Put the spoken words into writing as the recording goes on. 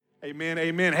Amen,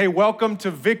 amen. Hey, welcome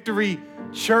to Victory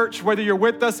Church, whether you're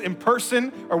with us in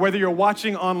person or whether you're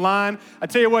watching online. I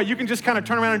tell you what, you can just kind of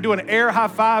turn around and do an air high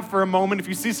five for a moment. If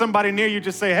you see somebody near you,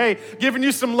 just say, hey, giving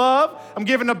you some love. I'm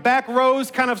giving the back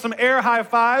rows kind of some air high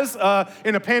fives.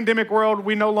 In a pandemic world,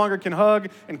 we no longer can hug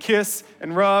and kiss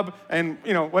and rub and,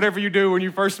 whatever you do when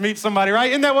you first meet somebody,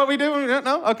 right? Isn't that what we do?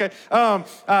 No? Okay.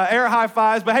 Air high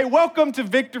fives. But hey, welcome to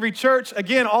Victory Church.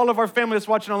 Again, all of our family that's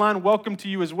watching online, welcome to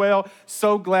you as well.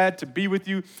 So glad to be with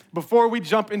you. Before we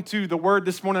jump into the word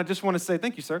this morning, I just want to say,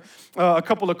 thank you, sir, a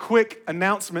couple of quick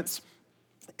announcements.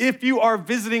 If you are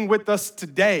visiting with us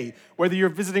today, whether you're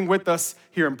visiting with us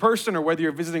here in person or whether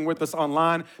you're visiting with us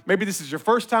online, maybe this is your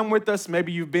first time with us,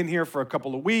 maybe you've been here for a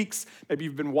couple of weeks, maybe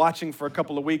you've been watching for a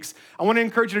couple of weeks, I want to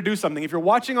encourage you to do something. If you're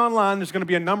watching online, there's going to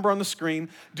be a number on the screen.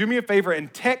 Do me a favor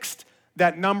and text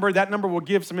that number. That number will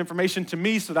give some information to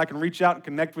me so that I can reach out and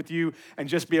connect with you and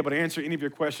just be able to answer any of your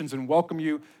questions and welcome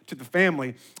you to the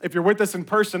family. If you're with us in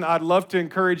person, I'd love to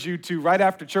encourage you to, right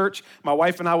after church, my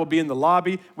wife and I will be in the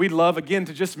lobby. We'd love, again,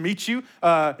 to just meet you.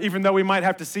 Even though we might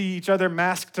have to see each other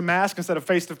mask to mask instead of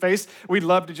face to face, we'd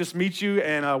love to just meet you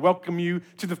and welcome you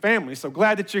to the family. So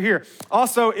glad that you're here.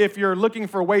 Also, if you're looking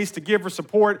for ways to give or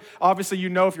support, obviously,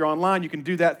 if you're online, you can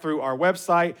do that through our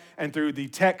website and through the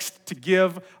text to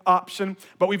give option.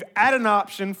 But we've added an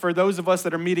option for those of us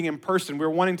that are meeting in person. We're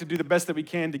wanting to do the best that we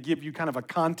can to give you kind of a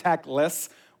contactless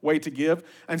way to give.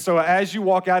 And so as you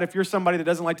walk out, if you're somebody that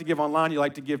doesn't like to give online, you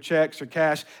like to give checks or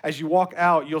cash, as you walk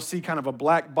out, you'll see kind of a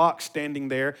black box standing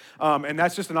there. And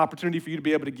that's just an opportunity for you to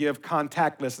be able to give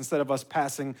contactless instead of us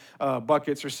passing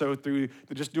buckets or so through.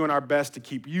 Just doing our best to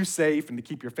keep you safe and to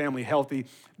keep your family healthy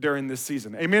during this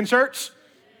season. Amen, church?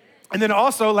 And then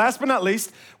also, last but not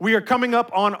least, we are coming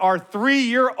up on our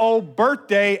 3-year-old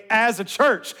birthday as a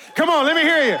church. Come on, let me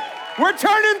hear you. We're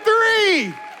turning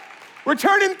 3. We're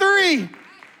turning 3.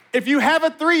 If you have a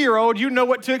 3-year-old, you know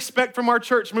what to expect from our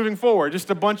church moving forward. Just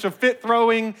a bunch of fit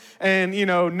throwing and,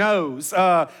 no's.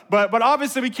 But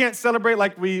obviously we can't celebrate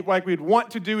like we'd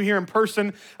want to do here in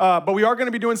person. But we are going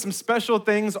to be doing some special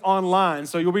things online.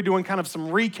 So you'll be doing kind of some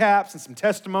recaps and some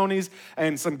testimonies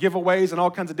and some giveaways and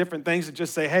all kinds of different things to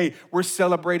just say, hey, we're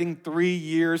celebrating 3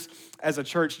 years as a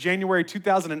church. January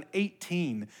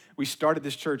 2018, we started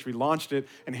this church. We launched it,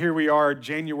 and here we are,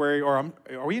 January, are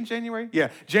we in January? Yeah,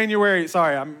 January,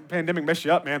 pandemic messed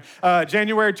you up, man.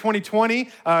 January 2020,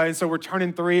 and so we're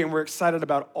turning 3, and we're excited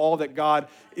about all that God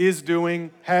is doing,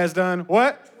 has done.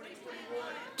 What?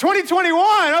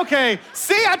 2021, okay.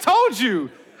 See, I told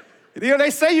you. They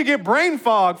say you get brain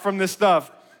fog from this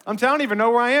stuff. I don't even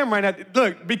know where I am right now.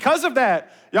 Look, because of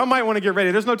that, y'all might want to get ready.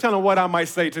 There's no telling what I might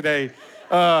say today.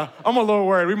 I'm a little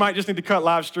worried. We might just need to cut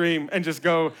live stream and just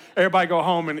everybody go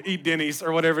home and eat Denny's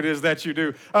or whatever it is that you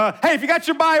do. Hey, if you got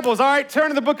your Bibles, all right, turn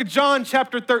to the book of John,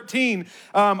 chapter 13.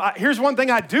 Here's one thing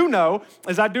I do know,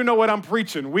 is I do know what I'm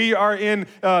preaching. We are in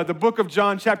the book of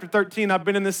John, chapter 13. I've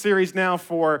been in this series now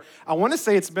for, I want to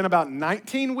say it's been about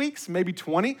 19 weeks, maybe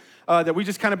 20, that we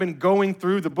just kind of been going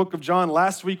through the book of John.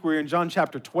 Last week, we were in John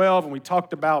chapter 12, and we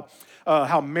talked about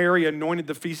how Mary anointed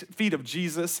the feet of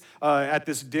Jesus at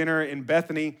this dinner in Bethany.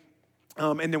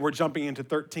 And then we're jumping into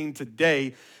 13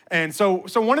 today. And so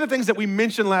one of the things that we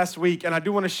mentioned last week, and I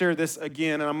do want to share this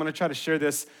again, and I'm going to try to share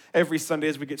this every Sunday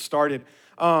as we get started.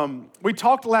 We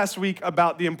talked last week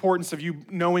about the importance of you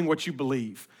knowing what you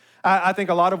believe. I think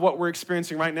a lot of what we're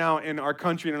experiencing right now in our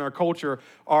country and in our culture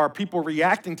are people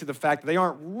reacting to the fact that they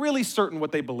aren't really certain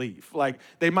what they believe. Like,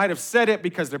 they might have said it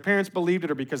because their parents believed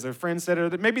it or because their friends said it or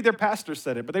that maybe their pastor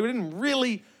said it, but they didn't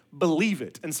really believe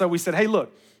it. And so we said, hey,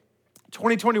 look,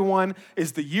 2021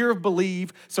 is the year of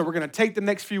believe, so we're going to take the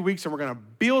next few weeks and we're going to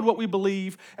build what we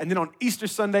believe, and then on Easter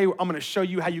Sunday, I'm going to show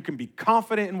you how you can be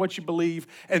confident in what you believe,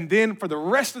 and then for the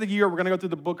rest of the year, we're going to go through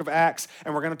the book of Acts,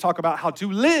 and we're going to talk about how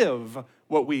to live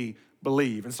what we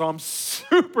believe. And so I'm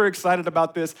super excited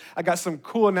about this. I got some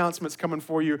cool announcements coming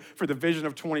for you for the vision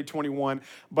of 2021.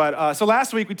 But so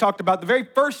last week, we talked about the very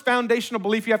first foundational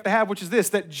belief you have to have, which is this,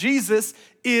 that Jesus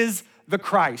is the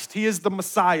Christ. He is the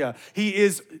Messiah. He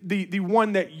is the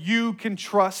one that you can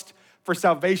trust for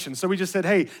salvation. So we just said,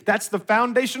 hey, that's the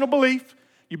foundational belief.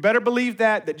 You better believe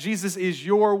that Jesus is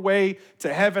your way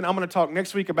to heaven. I'm going to talk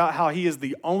next week about how he is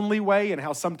the only way and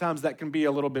how sometimes that can be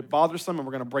a little bit bothersome, and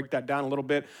we're going to break that down a little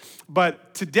bit.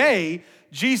 But today,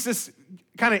 Jesus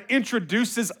kind of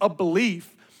introduces a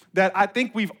belief that I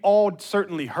think we've all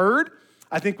certainly heard.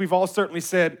 I think we've all certainly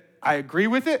said, I agree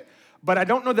with it. But I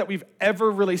don't know that we've ever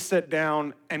really sat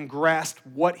down and grasped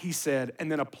what he said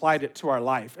and then applied it to our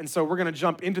life. And so we're going to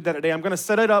jump into that today. I'm going to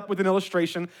set it up with an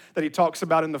illustration that he talks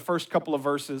about in the first couple of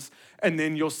verses, and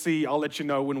then you'll see, I'll let you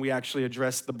know when we actually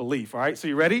address the belief. All right, so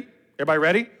you ready? Everybody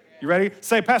ready? You ready?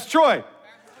 Say, Pastor Troy,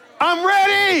 I'm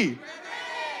ready.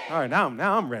 All right, now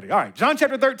I'm ready. All right, John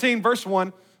chapter 13, verse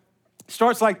 1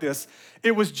 starts like this.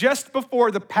 It was just before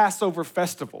the Passover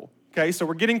festival. Okay, so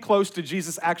we're getting close to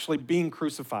Jesus actually being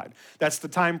crucified. That's the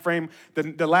time frame.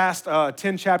 The last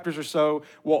 10 chapters or so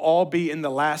will all be in the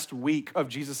last week of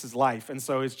Jesus' life. And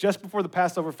so it's just before the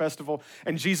Passover festival,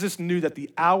 and Jesus knew that the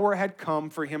hour had come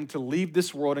for him to leave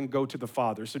this world and go to the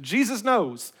Father. So Jesus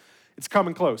knows it's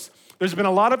coming close. There's been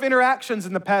a lot of interactions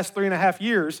in the past 3.5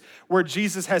 years where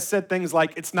Jesus has said things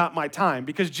like, it's not my time,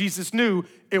 because Jesus knew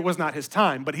it was not his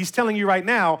time. But he's telling you right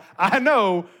now, I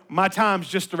know my time's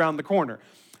just around the corner.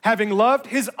 Having loved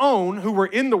his own who were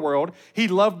in the world, he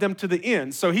loved them to the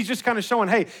end. So he's just kind of showing,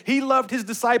 hey, he loved his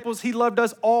disciples. He loved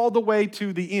us all the way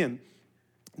to the end.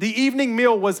 The evening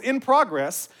meal was in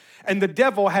progress, and the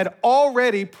devil had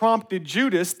already prompted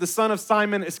Judas, the son of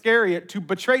Simon Iscariot, to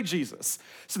betray Jesus.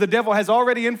 So the devil has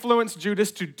already influenced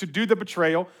Judas to do the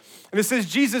betrayal. And it says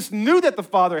Jesus knew that the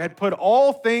Father had put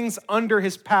all things under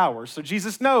his power. So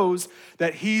Jesus knows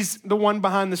that he's the one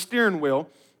behind the steering wheel,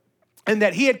 and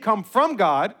that he had come from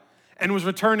God and was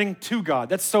returning to God.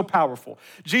 That's so powerful.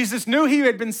 Jesus knew he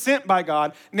had been sent by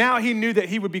God. Now he knew that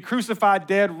he would be crucified,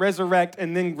 dead, resurrect,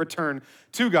 and then return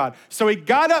to God. So he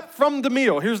got up from the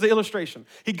meal. Here's the illustration.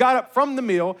 He got up from the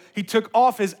meal. He took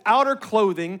off his outer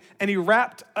clothing, and he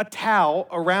wrapped a towel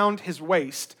around his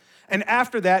waist. And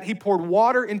after that, he poured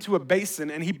water into a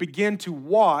basin, and he began to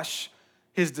wash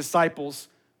his disciples'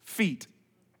 feet,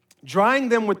 drying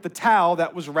them with the towel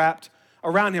that was wrapped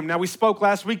around him. Now, we spoke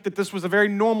last week that this was a very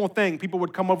normal thing. People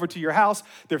would come over to your house.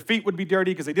 Their feet would be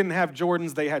dirty because they didn't have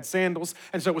Jordans. They had sandals.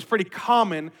 And so it was pretty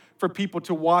common for people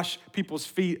to wash people's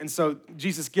feet. And so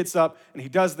Jesus gets up and he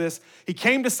does this. He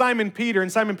came to Simon Peter,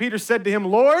 and Simon Peter said to him,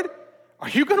 Lord, are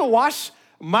you going to wash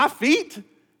my feet?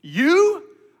 You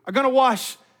are going to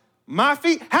wash my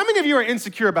feet? How many of you are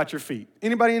insecure about your feet?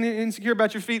 Anybody insecure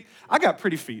about your feet? I got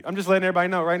pretty feet. I'm just letting everybody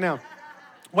know right now.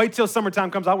 Wait till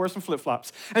summertime comes, I'll wear some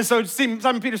flip-flops. And so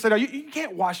Simon Peter said, oh, you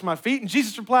can't wash my feet. And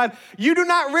Jesus replied, you do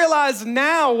not realize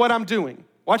now what I'm doing.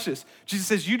 Watch this. Jesus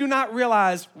says, you do not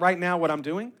realize right now what I'm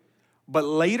doing, but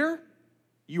later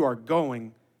you are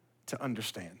going to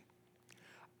understand.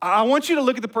 I want you to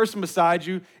look at the person beside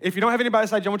you. If you don't have anybody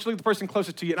beside you, I want you to look at the person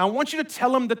closest to you. And I want you to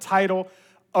tell them the title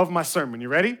of my sermon. You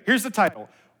ready? Here's the title.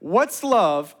 What's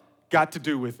love got to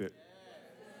do with it?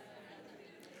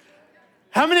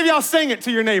 How many of y'all sing it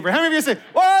to your neighbor? How many of you say,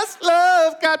 what's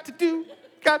love got to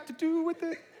do with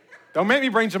it? Don't make me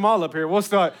bring Jamal up here. We'll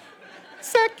start.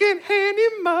 Secondhand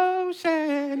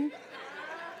emotion.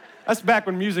 That's back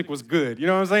when music was good. You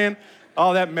know what I'm saying?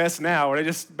 All that mess now where they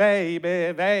just,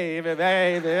 baby, baby,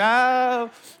 baby, oh.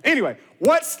 Anyway,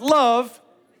 what's love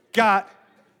got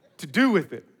to do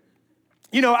with it?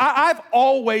 You know, I've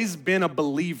always been a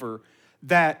believer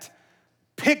that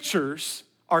pictures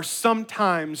are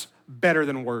sometimes better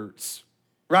than words,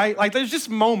 right? Like there's just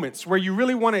moments where you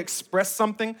really want to express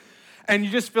something and you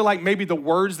just feel like maybe the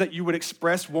words that you would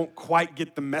express won't quite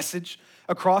get the message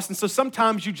across. And so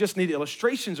sometimes you just need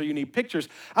illustrations or you need pictures.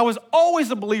 I was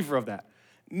always a believer of that.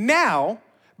 Now,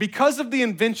 because of the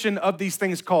invention of these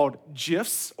things called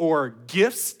GIFs or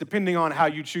GIFs, depending on how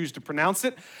you choose to pronounce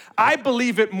it, I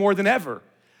believe it more than ever.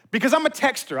 Because I'm a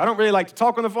texter. I don't really like to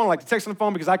talk on the phone. I like to text on the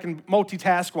phone because I can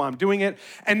multitask while I'm doing it.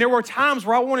 And there were times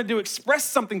where I wanted to express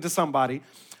something to somebody,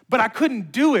 but I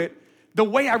couldn't do it the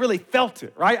way I really felt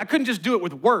it, right? I couldn't just do it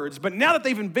with words. But now that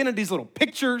they've invented these little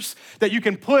pictures that you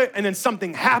can put and then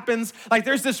something happens, like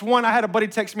there's this one, I had a buddy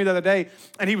text me the other day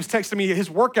and he was texting me his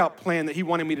workout plan that he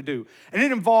wanted me to do. And it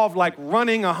involved like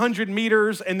running 100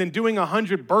 meters and then doing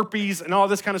 100 burpees and all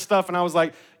this kind of stuff. And I was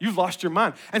like, you've lost your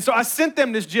mind. And so I sent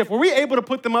them this GIF. Were we able to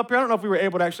put them up here? I don't know if we were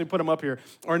able to actually put them up here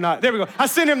or not. There we go. I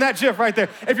sent him that GIF right there.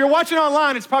 If you're watching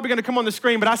online, it's probably gonna come on the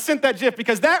screen, but I sent that GIF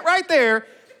because that right there,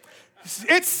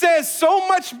 it says so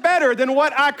much better than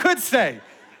what I could say,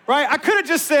 right? I could have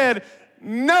just said,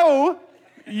 no,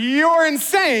 you're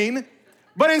insane.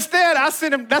 But instead, I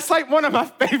sent him, that's like one of my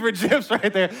favorite GIFs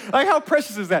right there. Like, how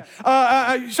precious is that?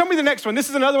 Show me the next one. This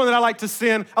is another one that I like to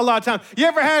send a lot of times. You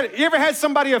ever had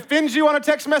somebody offend you on a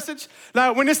text message?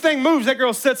 Now, when this thing moves, that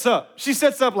girl sits up. She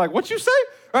sits up like, what you say,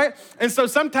 right? And so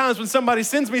sometimes when somebody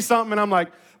sends me something and I'm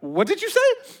like, what did you say?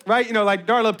 Right? You know, like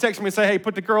Darla texts me and say, hey,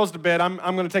 put the girls to bed. I'm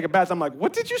going to take a bath. I'm like,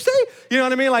 what did you say? You know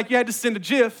what I mean? Like you had to send a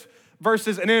GIF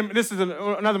versus, and then this is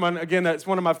another one, again, that's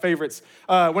one of my favorites.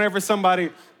 Whenever somebody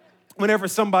whenever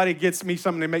somebody gets me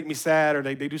something, they make me sad, or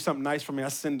they do something nice for me, I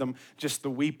send them just the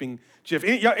weeping GIF.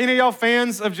 Any of y'all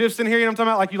fans of GIFs in here? You know what I'm talking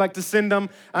about? Like you like to send them.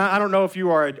 I don't know if you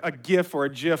are a GIF or a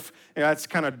GIF. You know, that's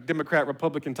kind of Democrat,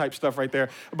 Republican type stuff right there.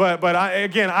 But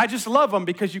I just love them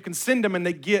because you can send them and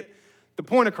they get the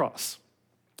point across.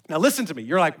 Now listen to me.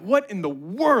 You're like, what in the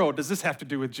world does this have to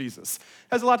do with Jesus? It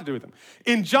has a lot to do with him.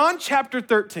 In John chapter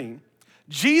 13,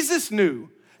 Jesus knew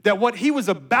that what he was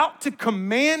about to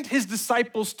command his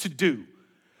disciples to do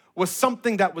was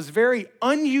something that was very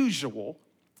unusual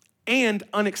and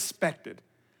unexpected.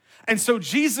 And so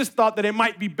Jesus thought that it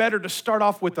might be better to start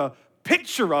off with a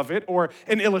picture of it or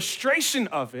an illustration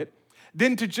of it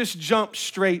than to just jump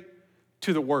straight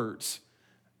to the words.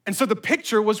 And so the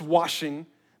picture was washing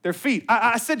their feet.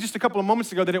 I said just a couple of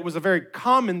moments ago that it was a very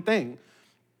common thing.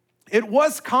 It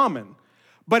was common,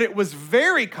 but it was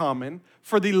very common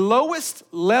for the lowest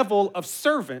level of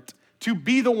servant to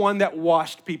be the one that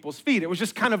washed people's feet. It was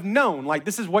just kind of known, like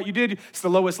this is what you did. It's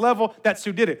the lowest level, that's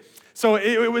who did it. So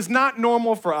it was not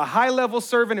normal for a high-level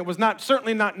servant. It was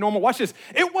certainly not normal. Watch this.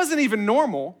 It wasn't even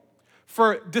normal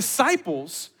for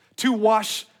disciples to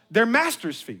wash their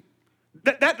master's feet.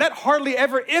 That hardly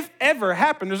ever, if ever,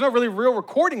 happened. There's no really real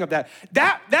recording of that.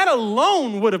 That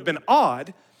alone would have been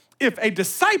odd if a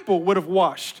disciple would have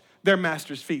washed their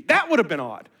master's feet. That would have been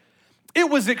odd. It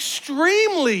was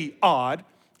extremely odd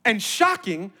and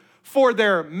shocking for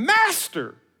their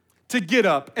master to get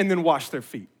up and then wash their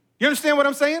feet. You understand what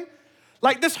I'm saying?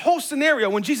 Like this whole scenario,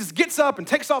 when Jesus gets up and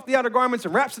takes off the outer garments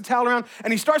and wraps the towel around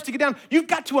and he starts to get down, you've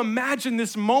got to imagine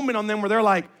this moment on them where they're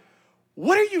like,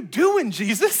 what are you doing,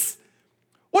 Jesus?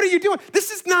 What are you doing?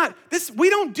 We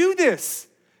don't do this.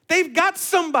 They've got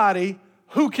somebody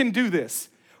who can do this.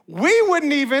 We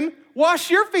wouldn't even wash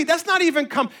your feet. That's not even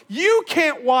you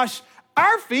can't wash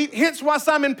our feet, hence why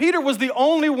Simon Peter was the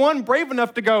only one brave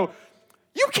enough to go,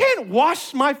 you can't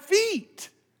wash my feet.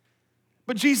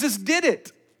 But Jesus did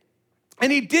it.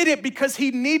 And he did it because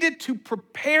he needed to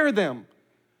prepare them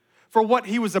for what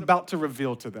he was about to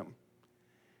reveal to them.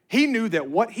 He knew that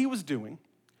what he was doing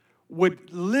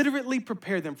would literally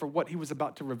prepare them for what he was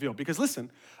about to reveal. Because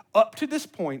listen, up to this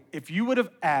point, if you would have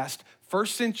asked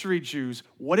first century Jews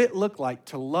what it looked like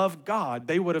to love God,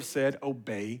 they would have said,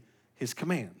 obey his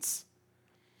commands.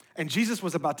 And Jesus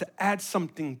was about to add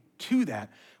something to that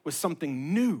with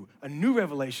something new, a new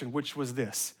revelation, which was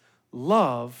this: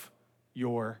 love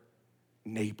your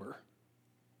neighbor.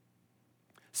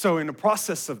 So in the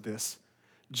process of this,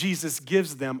 Jesus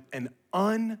gives them an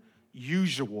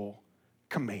unusual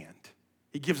command.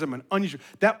 He gives them an unusual.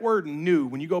 That word new,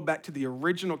 when you go back to the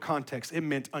original context, it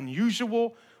meant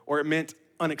unusual or it meant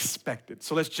unexpected.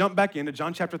 So let's jump back into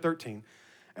John chapter 13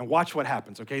 and watch what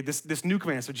happens, okay? This new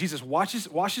command. So Jesus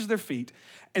washes their feet,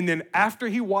 and then after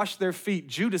he washed their feet,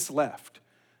 Judas left.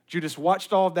 Judas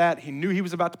watched all of that. He knew he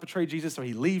was about to betray Jesus, so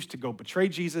he leaves to go betray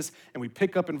Jesus, and we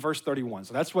pick up in verse 31.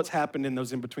 So that's what's happened in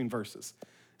those in-between verses. It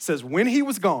says, when he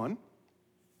was gone,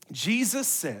 Jesus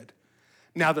said,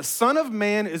 now the Son of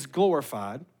Man is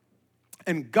glorified,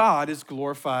 and God is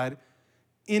glorified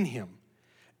in him.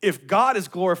 If God is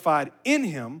glorified in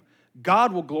him,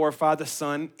 God will glorify the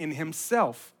Son in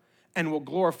himself and will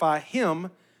glorify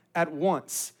him at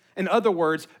once. In other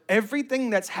words, everything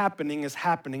that's happening is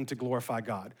happening to glorify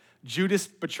God. Judas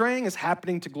betraying is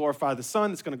happening to glorify the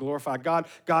Son. It's going to glorify God.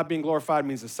 God being glorified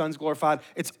means the Son's glorified.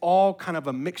 It's all kind of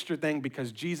a mixture thing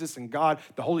because Jesus and God,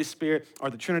 the Holy Spirit, are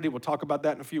the Trinity. We'll talk about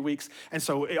that in a few weeks. And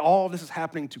so all of this is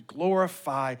happening to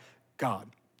glorify God.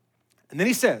 And then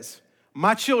he says,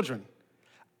 my children,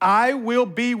 I will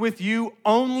be with you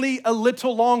only a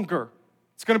little longer.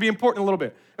 It's going to be important a little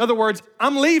bit. In other words,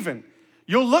 I'm leaving.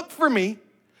 You'll look for me,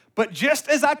 but just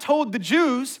as I told the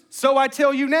Jews, so I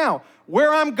tell you now,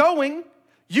 where I'm going,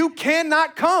 you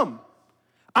cannot come.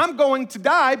 I'm going to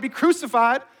die, be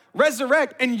crucified,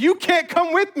 resurrect, and you can't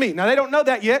come with me. Now, they don't know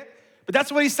that yet, but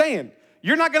that's what he's saying.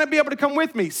 You're not going to be able to come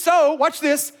with me. So, watch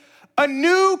this. A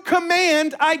new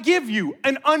command I give you,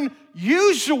 an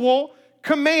unusual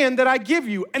command that I give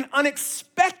you, an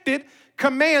unexpected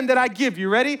command that I give you.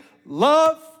 Ready?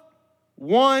 Love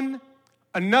one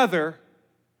another,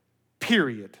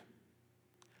 period.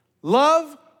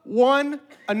 Love one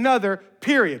another,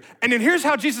 period. And then here's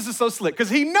how Jesus is so slick, because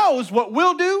he knows what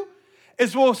we'll do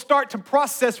is we'll start to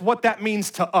process what that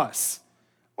means to us.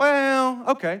 Well,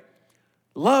 okay.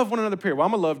 Love one another, period. Well,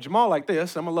 I'm going to love Jamal like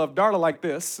this. I'm going to love Darla like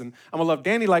this. And I'm going to love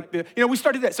Danny like this. You know, we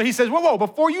started that. So he says, whoa,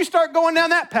 before you start going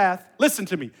down that path, listen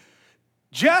to me.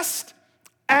 Just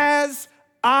as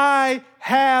I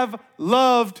have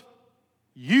loved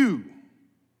you.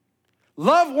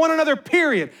 Love one another,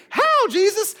 period. How,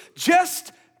 Jesus?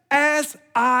 Just As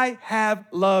I have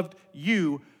loved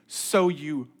you, so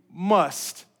you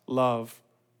must love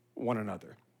one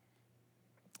another.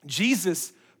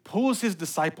 Jesus pulls his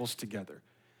disciples together.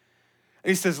 And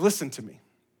he says, listen to me.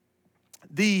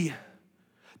 The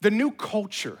new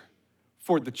culture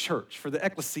for the church, for the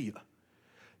ecclesia,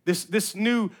 this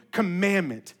new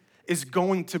commandment is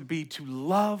going to be to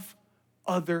love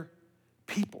other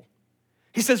people.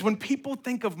 He says, when people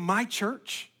think of my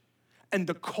church and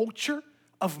the culture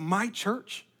of my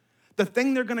church, the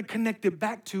thing they're gonna connect it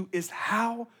back to is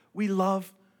how we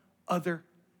love other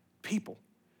people.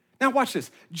 Now watch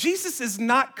this. Jesus is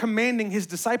not commanding his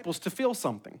disciples to feel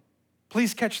something.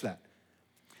 Please catch that.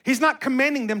 He's not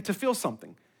commanding them to feel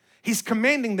something. He's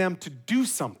commanding them to do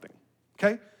something,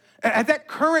 okay? At that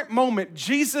current moment,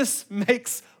 Jesus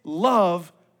makes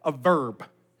love a verb.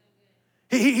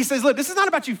 He says, look, this is not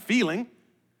about you feeling.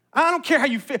 I don't care how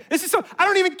you feel. I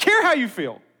don't even care how you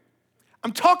feel.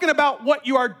 I'm talking about what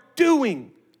you are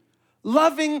doing.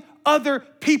 Loving other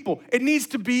people. It needs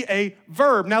to be a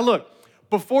verb. Now look,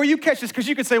 before you catch this, because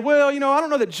you could say, well, I don't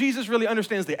know that Jesus really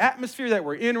understands the atmosphere that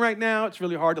we're in right now. It's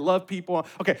really hard to love people.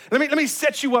 Okay, let me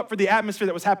set you up for the atmosphere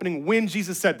that was happening when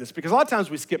Jesus said this, because a lot of times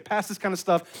we skip past this kind of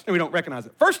stuff and we don't recognize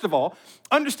it. First of all,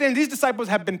 understand these disciples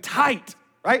have been tight,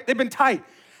 right? They've been tight.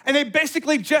 And they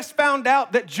basically just found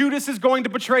out that Judas is going to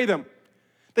betray them.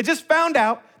 They just found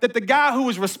out that the guy who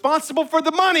was responsible for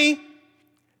the money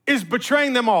is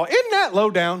betraying them all. Isn't that low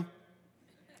down?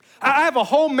 I have a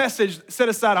whole message set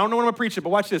aside. I don't know when I'm gonna preach it, but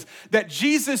watch this. That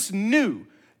Jesus knew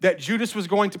that Judas was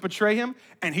going to betray him,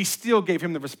 and he still gave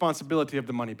him the responsibility of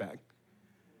the money bag.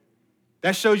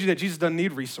 That shows you that Jesus doesn't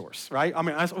need resource, right? I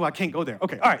mean, I can't go there.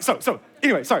 Okay, all right, so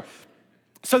anyway, sorry.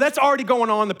 So that's already going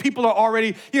on. The people are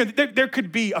already, there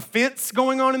could be offense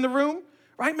going on in the room,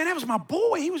 right? Man, that was my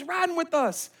boy. He was riding with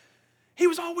us. He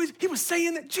was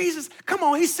saying that Jesus, come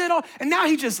on, he said all, and now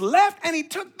he just left and he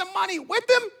took the money with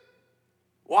him?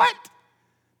 What?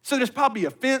 So there's probably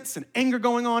offense and anger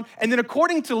going on. And then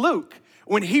according to Luke,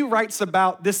 when he writes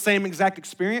about this same exact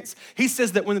experience, he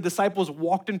says that when the disciples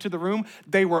walked into the room,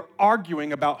 they were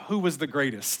arguing about who was the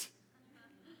greatest.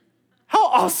 How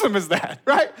awesome is that,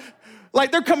 right?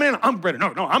 Like they're coming in, I'm better.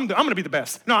 No, I'm gonna be the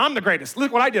best. No, I'm the greatest.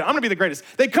 Look what I did. I'm gonna be the greatest.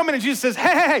 They come in and Jesus says,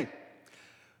 hey.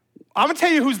 I'm gonna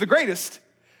tell you who's the greatest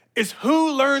is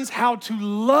who learns how to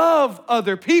love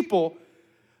other people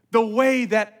the way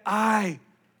that I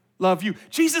love you.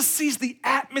 Jesus sees the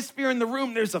atmosphere in the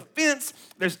room. There's offense,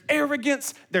 there's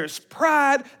arrogance, there's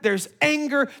pride, there's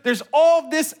anger, there's all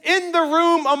this in the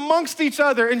room amongst each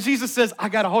other. And Jesus says, I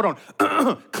gotta hold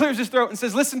on. Clears his throat and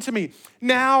says, listen to me.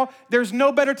 Now, there's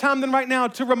no better time than right now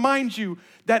to remind you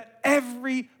that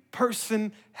every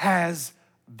person has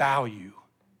value.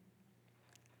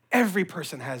 Every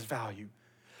person has value.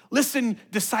 Listen,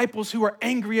 disciples who are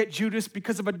angry at Judas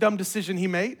because of a dumb decision he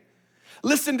made.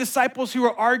 Listen, disciples who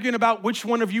are arguing about which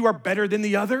one of you are better than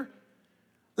the other.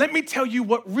 Let me tell you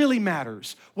what really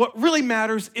matters. What really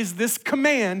matters is this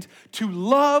command to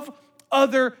love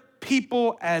other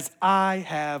people as I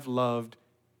have loved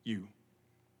you.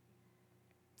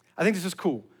 I think this is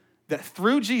cool, that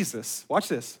through Jesus, watch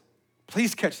this,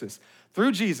 please catch this.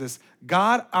 Through Jesus,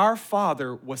 God our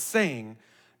Father was saying,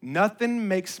 nothing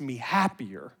makes me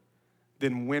happier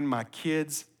than when my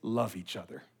kids love each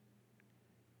other.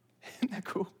 Isn't that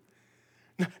cool?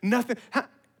 Nothing.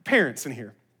 Parents in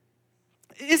here,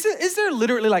 is there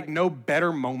literally like no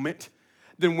better moment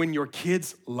than when your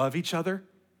kids love each other?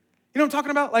 You know what I'm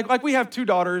talking about? Like we have two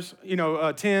daughters,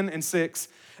 10 and 6,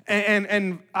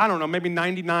 and I don't know, maybe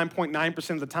 99.9%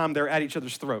 of the time they're at each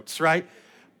other's throats, right?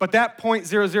 But that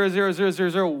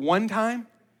 0.000001 time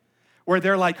where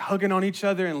they're like hugging on each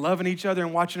other and loving each other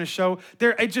and watching a show,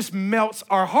 it just melts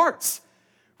our hearts.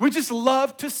 We just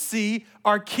love to see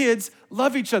our kids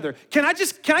love each other. Can I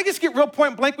just get real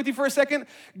point blank with you for a second?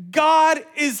 God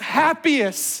is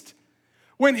happiest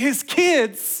when his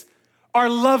kids are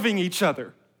loving each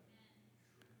other.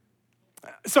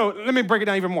 So let me break it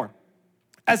down even more.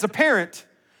 As a parent,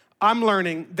 I'm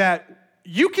learning that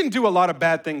you can do a lot of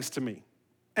bad things to me.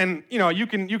 And you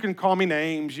can call me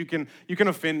names, you can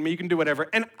offend me, you can do whatever,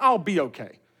 and I'll be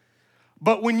okay.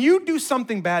 But when you do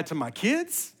something bad to my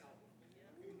kids,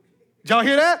 did y'all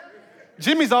hear that?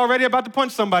 Jimmy's already about to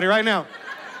punch somebody right now.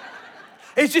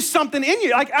 It's just something in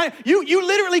you. Like you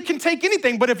literally can take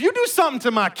anything, but if you do something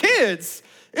to my kids,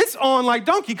 it's on like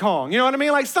Donkey Kong. You know what I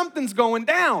mean? Like something's going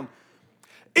down.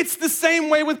 It's the same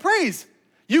way with praise.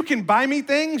 You can buy me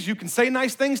things, you can say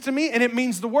nice things to me, and it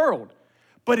means the world.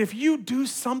 But if you do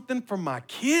something for my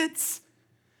kids,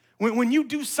 When you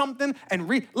do something and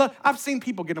look, I've seen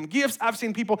people get them gifts. I've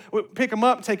seen people pick them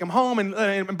up, take them home,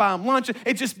 and buy them lunch.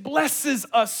 It just blesses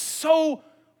us so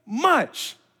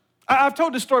much. I've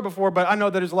told this story before, but I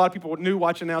know that there's a lot of people new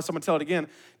watching now, so I'm going to tell it again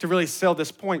to really sell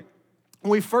this point.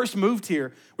 When we first moved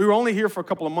here, we were only here for a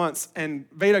couple of months, and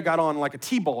Veda got on like a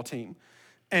T-ball team.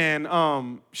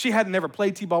 And she had never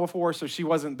played T-ball before, so she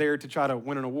wasn't there to try to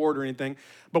win an award or anything.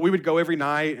 But we would go every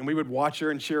night, and we would watch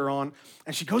her and cheer her on.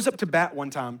 And she goes up to bat one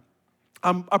time.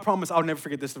 I promise I'll never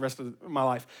forget this the rest of my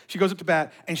life. She goes up to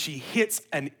bat, and she hits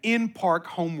an in-park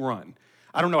home run.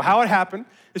 I don't know how it happened.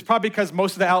 It's probably because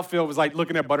most of the outfield was like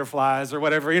looking at butterflies or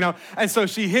whatever, you know. And so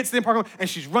she hits the in-park home, and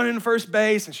she's running first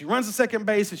base, and she runs to second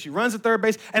base, and she runs to third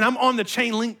base, and I'm on the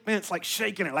chain link fence like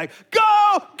shaking it, like, go,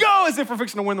 as if we're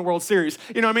fixing to win the World Series.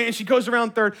 You know what I mean? And she goes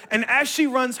around third, and as she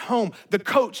runs home, the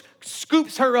coach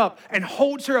scoops her up and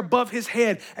holds her above his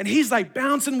head, and he's like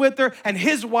bouncing with her, and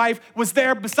his wife was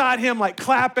there beside him like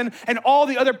clapping, and all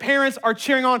the other parents are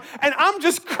cheering on, and I'm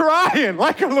just crying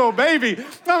like a little baby.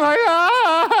 I'm like,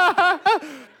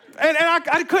 And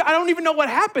I don't even know what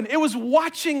happened. It was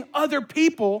watching other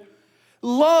people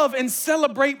love and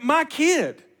celebrate my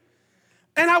kid.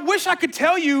 And I wish I could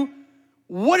tell you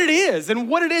what it is and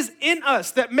what it is in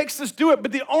us that makes us do it.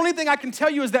 But the only thing I can tell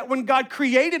you is that when God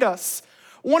created us,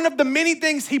 one of the many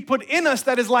things he put in us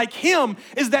that is like him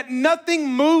is that nothing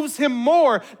moves him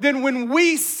more than when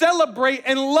we celebrate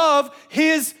and love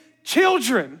his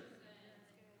children.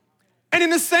 And in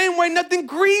the same way, nothing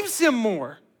grieves him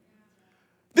more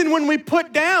than when we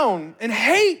put down and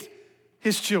hate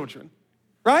his children,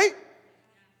 right?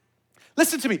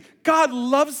 Listen to me. God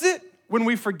loves it when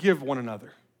we forgive one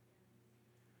another.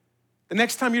 The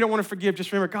next time you don't want to forgive,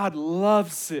 just remember, God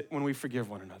loves it when we forgive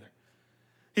one another.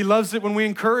 He loves it when we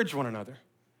encourage one another.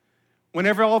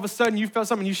 Whenever all of a sudden you felt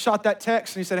something, you shot that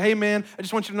text and you said, hey man, I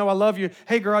just want you to know I love you.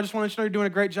 Hey girl, I just want you to know you're doing a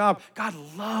great job. God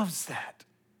loves that.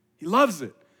 He loves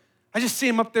it. I just see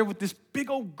him up there with this big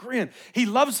old grin. He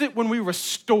loves it when we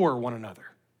restore one another.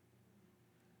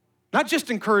 Not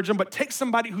just encourage them, but take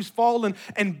somebody who's fallen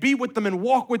and be with them and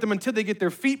walk with them until they get their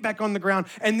feet back on the ground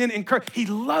and then encourage. He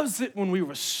loves it when we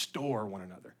restore one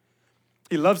another.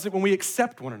 He loves it when we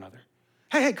accept one another.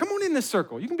 Hey, come on in this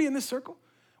circle. You can be in this circle.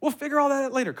 We'll figure all that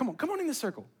out later. Come on in this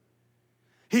circle.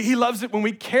 He loves it when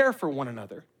we care for one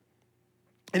another.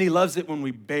 And he loves it when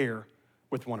we bear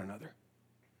with one another.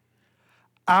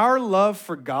 Our love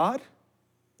for God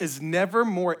is never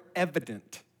more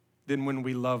evident than when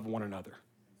we love one another.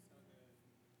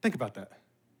 Think about that.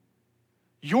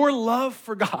 Your love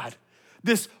for God,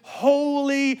 this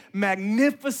holy,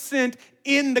 magnificent,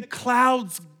 in the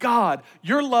clouds God,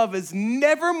 your love is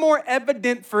never more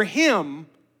evident for him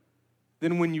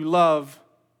than when you love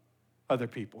other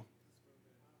people.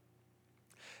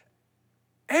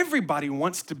 Everybody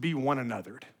wants to be one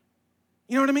anothered.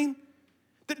 You know what I mean?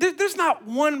 There's not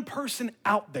one person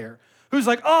out there who's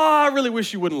like, oh, I really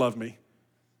wish you wouldn't love me.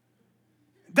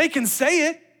 They can say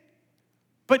it,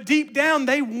 but deep down,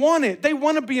 they want it. They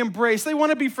want to be embraced. They want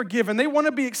to be forgiven. They want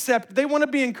to be accepted. They want to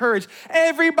be encouraged.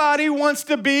 Everybody wants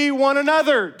to be one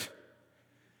anothered.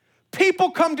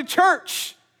 People come to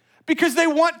church because they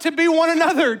want to be one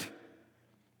anothered,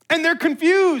 and they're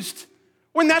confused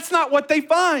when that's not what they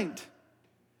find.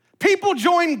 People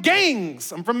join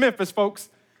gangs. I'm from Memphis, folks.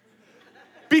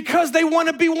 Because they want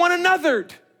to be one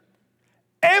anothered.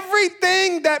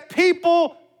 Everything that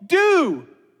people do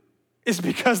is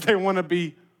because they want to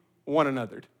be one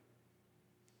anothered.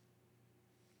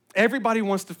 Everybody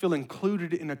wants to feel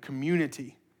included in a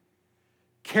community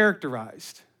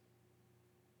characterized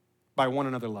by one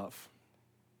another love.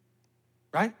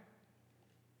 Right?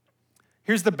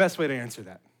 Here's the best way to answer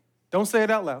that. Don't say it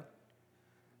out loud.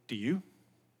 Do you?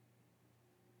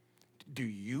 Do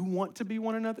you want to be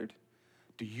one anothered?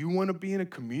 Do you want to be in a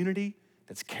community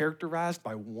that's characterized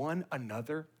by one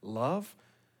another love?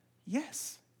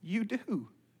 Yes, you do.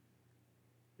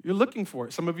 You're looking for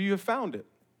it. Some of you have found it.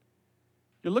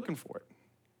 You're looking for it.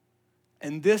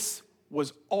 And this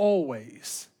was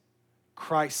always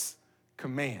Christ's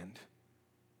command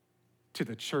to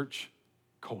the church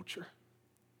culture,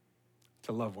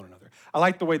 to love one another. I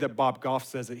like the way that Bob Goff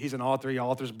says it. He's an author. He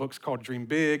authors books called Dream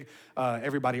Big,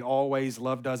 Everybody Always,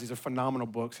 Love Does. These are phenomenal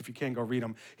books. If you can, go read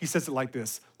them. He says it like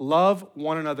this: love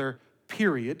one another,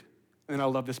 period. And then I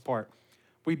love this part.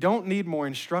 We don't need more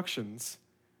instructions.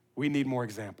 We need more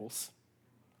examples.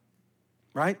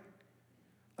 Right?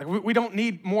 Like we don't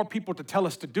need more people to tell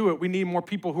us to do it. We need more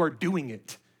people who are doing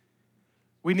it.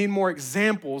 We need more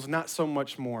examples, not so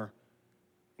much more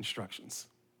instructions.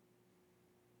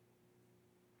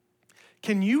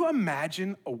 Can you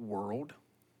imagine a world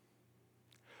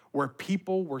where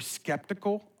people were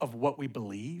skeptical of what we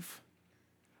believe,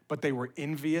 but they were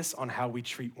envious on how we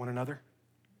treat one another?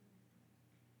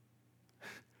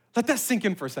 Let that sink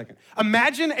in for a second.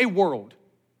 Imagine a world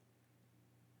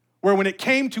where when it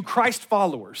came to Christ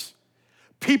followers,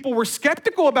 people were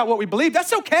skeptical about what we believe.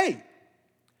 That's okay.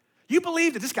 You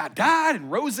believe that this guy died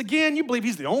and rose again. You believe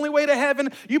he's the only way to heaven.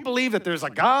 You believe that there's a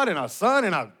God and a son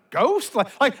and a ghost.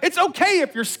 Like it's okay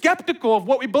if you're skeptical of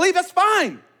what we believe. That's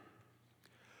fine.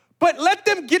 But let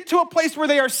them get to a place where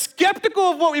they are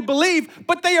skeptical of what we believe,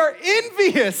 but they are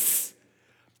envious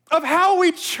of how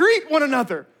we treat one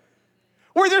another.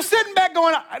 Where they're sitting back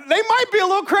going, they might be a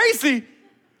little crazy,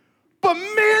 but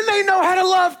man, they know how to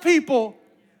love people.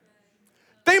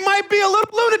 They might be a little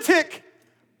lunatic,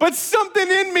 but something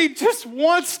in me just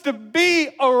wants to be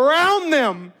around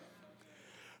them.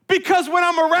 Because when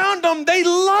I'm around them, they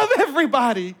love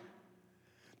everybody.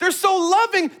 They're so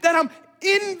loving that I'm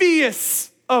envious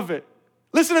of it.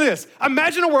 Listen to this.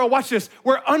 Imagine a world, watch this,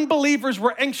 where unbelievers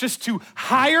were anxious to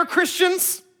hire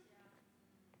Christians.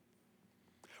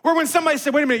 Where when somebody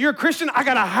said, wait a minute, you're a Christian, I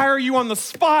gotta hire you on the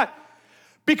spot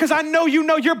because I know you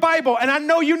know your Bible and I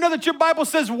know you know that your Bible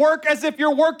says work as if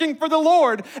you're working for the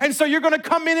Lord. And so you're gonna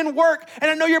come in and work.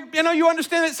 And I know you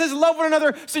understand that it says love one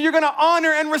another. So you're gonna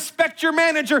honor and respect your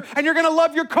manager and you're gonna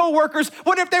love your coworkers.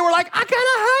 What if they were like, I gotta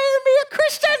hire me a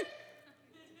Christian?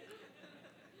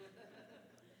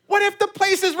 What if the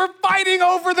places were fighting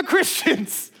over the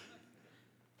Christians?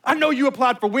 I know you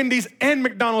applied for Wendy's and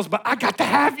McDonald's, but I got to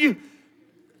have you.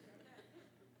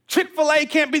 Chick-fil-A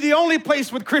can't be the only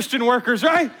place with Christian workers,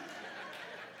 right?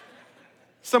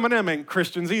 Some of them ain't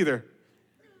Christians either.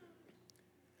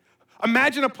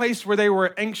 Imagine a place where they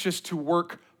were anxious to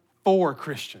work for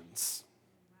Christians.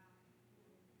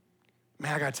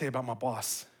 Man, I gotta tell you about my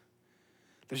boss.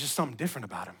 There's just something different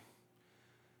about him.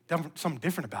 Something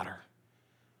different about her.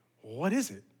 What is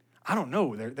it? I don't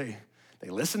know. They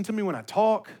listen to me when I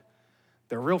talk.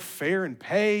 They're real fair in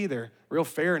pay. They're real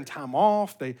fair in time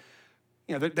off. They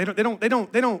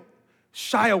don't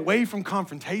shy away from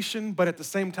confrontation, but at the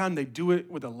same time, they do it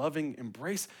with a loving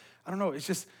embrace. I don't know. It's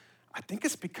just, I think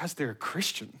it's because they're a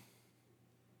Christian.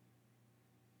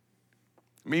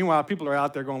 Meanwhile, people are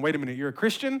out there going, wait a minute, you're a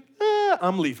Christian?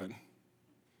 I'm leaving.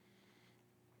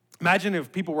 Imagine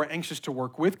if people were anxious to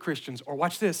work with Christians, or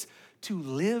watch this, to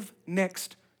live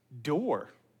next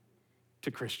door to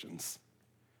Christians.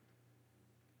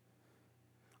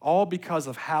 All because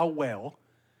of how well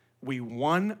we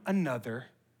one another,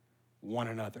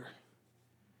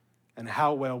 and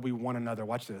how well we one another,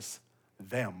 watch this,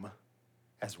 them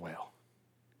as well.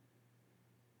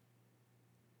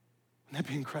 Wouldn't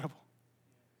that be incredible?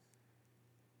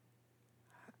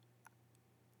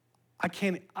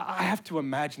 I have to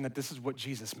imagine that this is what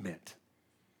Jesus meant.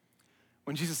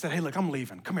 When Jesus said, hey, look, I'm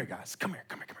leaving. Come here, guys. Come here.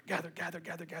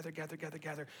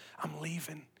 Gather. I'm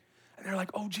leaving. And they're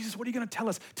like, oh, Jesus, what are you going to tell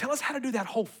us? Tell us how to do that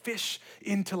whole fish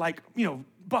into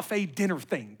buffet dinner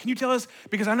thing. Can you tell us?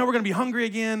 Because I know we're going to be hungry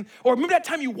again. Or remember that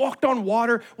time you walked on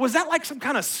water? Was that like some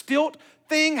kind of stilt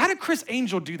thing? How did Chris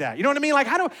Angel do that? You know what I mean?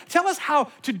 Tell us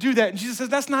how to do that. And Jesus says,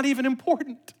 that's not even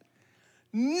important.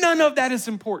 None of that is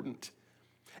important.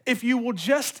 If you will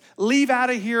just leave out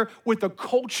of here with a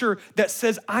culture that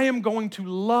says, I am going to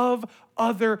love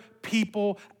other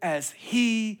people as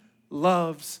he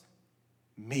loves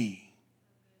me.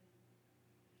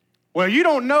 Well, you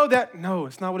don't know that. No,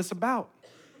 it's not what it's about.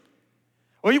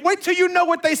 Well, you wait till you know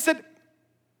what they said.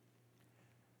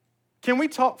 Can we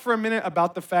talk for a minute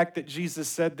about the fact that Jesus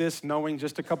said this knowing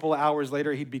just a couple of hours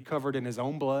later he'd be covered in his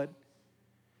own blood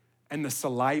and the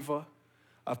saliva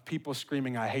of people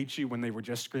screaming, I hate you, when they were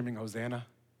just screaming, Hosanna?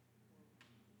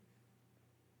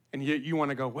 And yet you want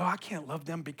to go, well, I can't love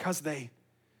them because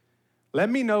let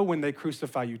me know when they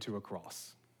crucify you to a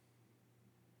cross.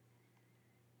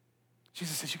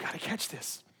 Jesus says, you got to catch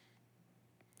this.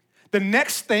 The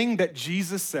next thing that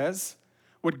Jesus says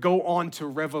would go on to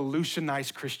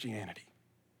revolutionize Christianity.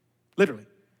 Literally.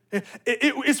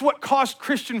 It's what caused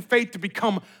Christian faith to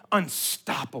become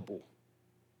unstoppable,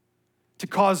 to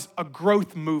cause a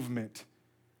growth movement,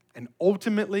 and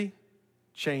ultimately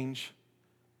change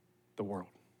the world.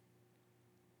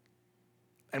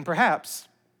 And perhaps,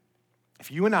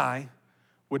 if you and I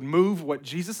would move what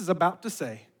Jesus is about to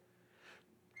say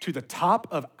to the top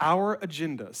of our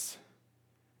agendas,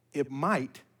 it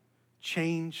might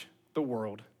change the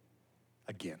world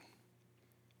again.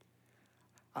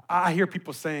 I hear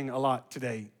people saying a lot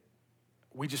today,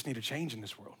 we just need a change in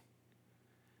this world.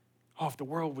 Oh, if the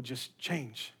world would just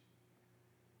change.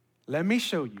 Let me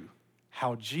show you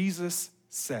how Jesus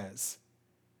says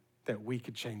that we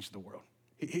could change the world.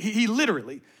 He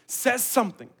literally says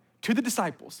something to the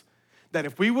disciples that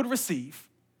if we would receive,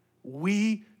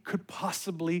 we could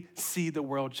possibly see the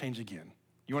world change again.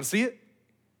 You want to see it?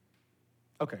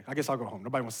 Okay, I guess I'll go home.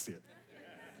 Nobody wants to see it.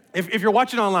 If you're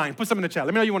watching online, put something in the chat.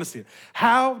 Let me know you want to see it.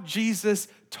 How Jesus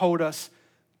told us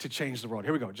to change the world.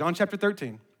 Here we go. John chapter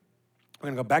 13. We're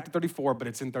going to go back to 34, but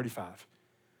it's in 35.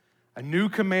 A new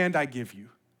command I give you.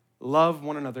 Love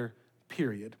one another,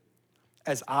 period.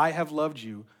 As I have loved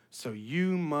you, so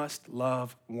you must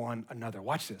love one another.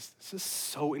 Watch this. This is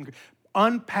so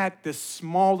unpack this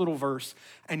small little verse,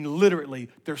 and literally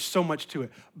there's so much to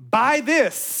it. By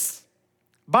this,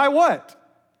 by what?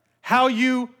 How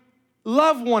you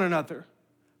love one another.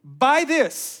 By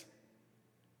this,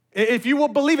 if you will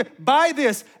believe it, by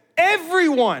this,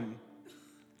 everyone,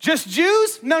 just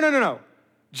Jews? No.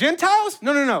 Gentiles?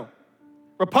 No.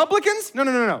 Republicans?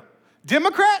 No.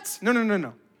 Democrats? No.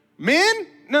 Men?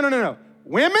 No.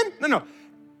 Women? No.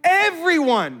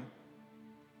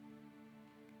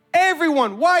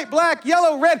 Everyone, white, black,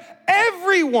 yellow, red,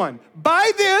 everyone.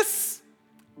 By this,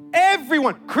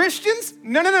 everyone. Christians?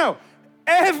 No.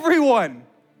 Everyone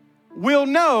will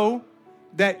know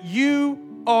that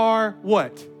you are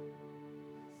what?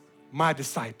 My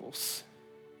disciples.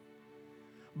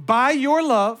 By your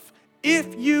love,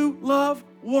 if you love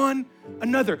one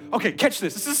another. Okay, catch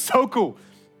this. This is so cool.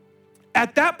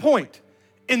 At that point,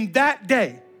 in that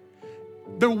day,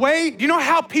 do you know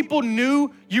how people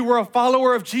knew you were a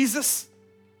follower of Jesus?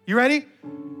 You ready?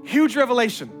 Huge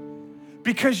revelation.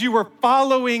 Because you were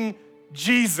following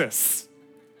Jesus.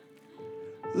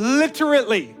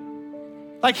 Literally.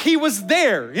 Like he was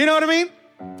there, you know what I mean?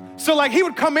 So like he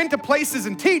would come into places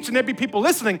and teach and there'd be people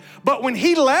listening. But when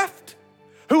he left,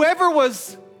 whoever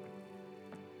was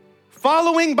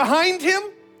following behind him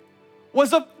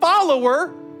was a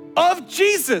follower of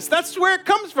Jesus. That's where it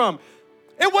comes from.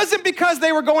 It wasn't because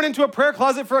they were going into a prayer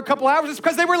closet for a couple hours. It's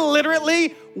because they were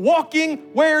literally walking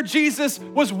where Jesus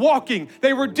was walking.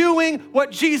 They were doing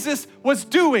what Jesus was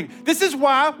doing. This is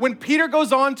why when Peter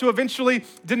goes on to eventually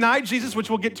deny Jesus, which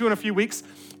we'll get to in a few weeks,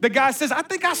 the guy says, I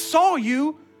think I saw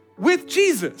you with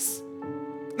Jesus.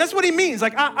 That's what he means.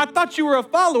 Like, I thought you were a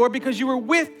follower because you were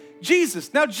with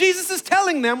Jesus. Now, Jesus is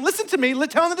telling them, listen to me,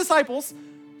 telling the disciples,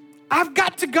 I've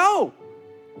got to go.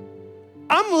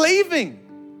 I'm leaving.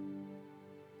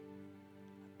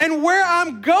 And where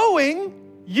I'm going,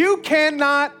 you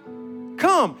cannot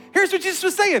come. Here's what Jesus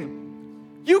was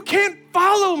saying. You can't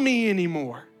follow me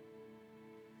anymore.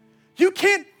 You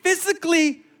can't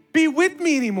physically be with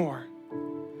me anymore.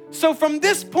 So from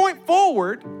this point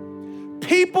forward,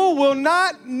 people will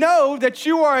not know that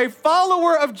you are a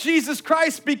follower of Jesus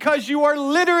Christ because you are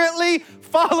literally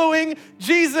following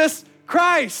Jesus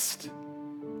Christ.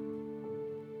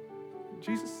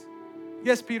 Jesus?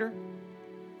 Yes, Peter?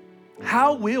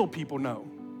 How will people know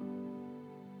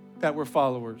that we're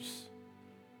followers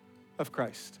of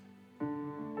Christ?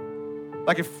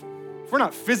 Like if we're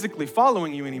not physically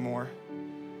following you anymore,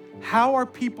 how are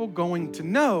people going to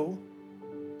know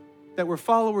that we're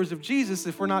followers of Jesus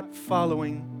if we're not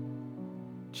following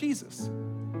Jesus?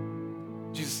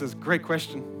 Jesus says, great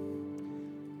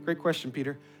question. Great question,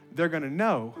 Peter. They're going to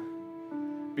know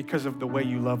because of the way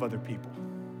you love other people.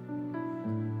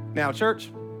 Now,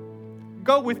 church,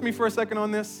 go with me for a second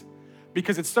on this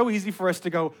because it's so easy for us to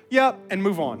go, yep, and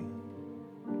move on.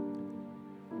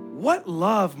 What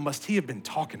love must he have been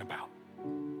talking about?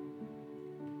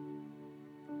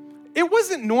 It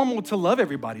wasn't normal to love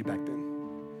everybody back then.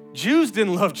 Jews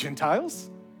didn't love Gentiles.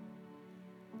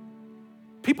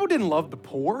 People didn't love the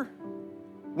poor.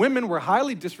 Women were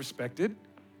highly disrespected.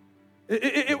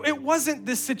 It wasn't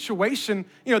this situation,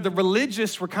 the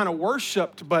religious were kind of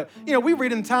worshiped, but, we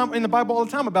read in the Bible all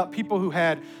the time about people who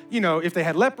had, if they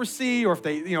had leprosy or if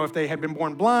they had been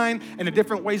born blind and the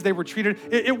different ways they were treated.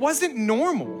 It wasn't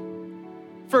normal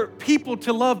for people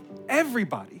to love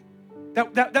everybody.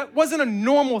 That wasn't a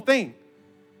normal thing.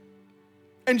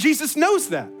 And Jesus knows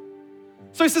that.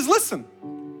 So he says, listen,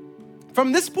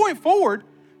 from this point forward,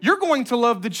 you're going to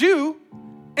love the Jew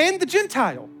and the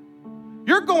Gentile.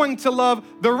 You're going to love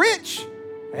the rich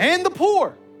and the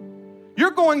poor.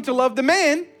 You're going to love the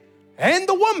man and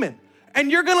the woman.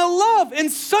 And you're going to love in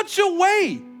such a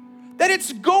way that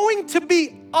it's going to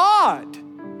be odd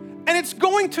and it's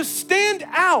going to stand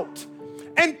out.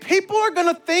 And people are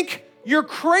going to think you're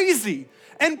crazy.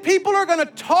 And people are going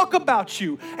to talk about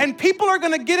you. And people are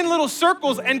going to get in little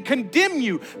circles and condemn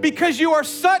you because you are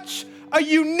such a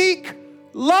unique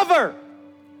lover.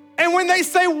 And when they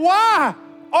say, why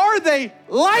are they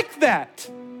like that?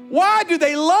 Why do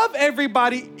they love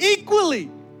everybody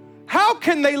equally? How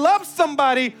can they love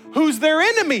somebody who's their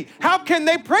enemy? How can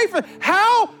they pray for them?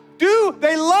 How do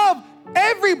they love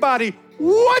everybody,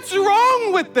 what's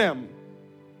wrong with them?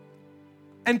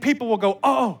 And people will go,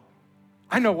 oh,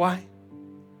 I know why.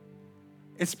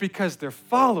 It's because they're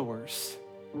followers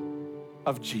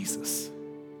of Jesus.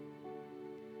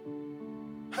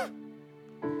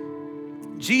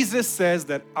 Jesus says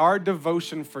that our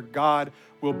devotion for God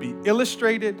will be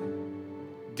illustrated,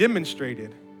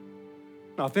 demonstrated,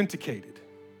 and authenticated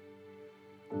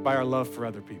by our love for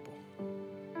other people.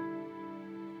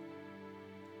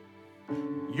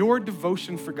 Your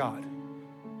devotion for God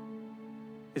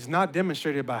is not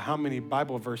demonstrated by how many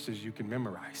Bible verses you can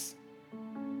memorize.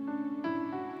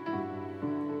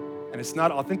 And it's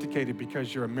not authenticated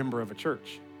because you're a member of a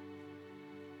church.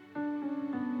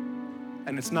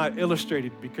 And it's not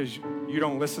illustrated because you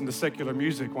don't listen to secular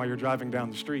music while you're driving down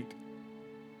the street.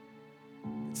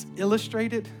 It's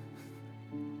illustrated,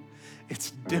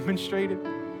 it's demonstrated,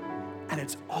 and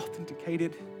it's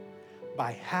authenticated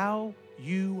by how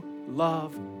you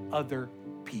love other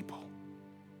people.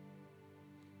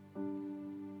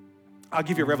 I'll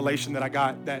give you a revelation that I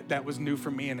got that was new for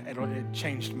me, and it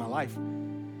changed my life.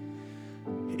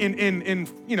 In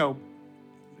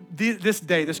this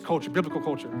day, this culture, biblical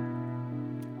culture,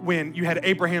 when you had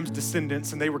Abraham's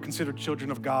descendants and they were considered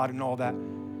children of God and all that,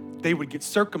 they would get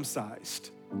circumcised,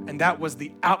 and that was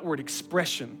the outward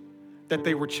expression that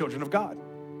they were children of God.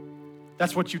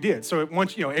 That's what you did. So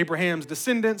once, Abraham's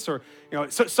descendants, or,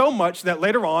 so much that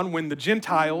later on, when the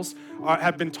Gentiles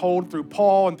have been told through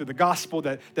Paul and through the gospel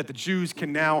that the Jews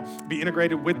can now be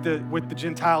integrated with the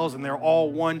Gentiles and they're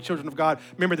all one, children of God.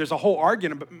 Remember, there's a whole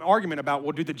argument about,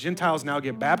 well, do the Gentiles now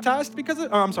get baptized because of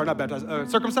it? I'm sorry, not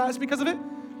baptized, circumcised because of it?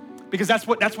 Because that's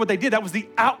what they did. That was the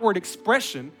outward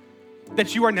expression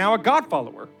that you are now a God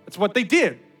follower. That's what they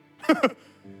did.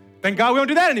 Thank God we don't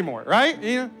do that anymore,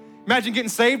 right? Imagine getting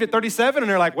saved at 37 and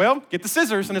they're like, well, get the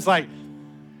scissors. And it's like,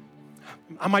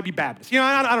 I might be Baptist.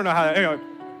 I don't know how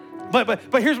that,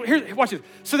 but here's, watch this.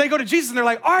 So they go to Jesus and they're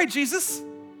like, all right, Jesus,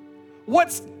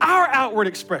 what's our outward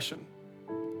expression?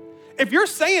 If you're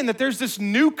saying that there's this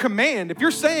new command, if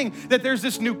you're saying that there's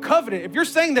this new covenant, if you're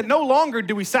saying that no longer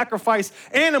do we sacrifice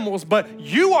animals, but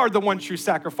you are the one true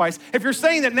sacrifice, if you're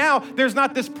saying that now there's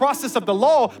not this process of the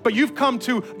law, but you've come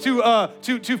to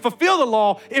fulfill the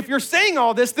law, if you're saying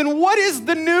all this, then what is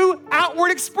the new outward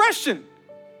expression?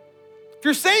 If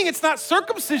you're saying it's not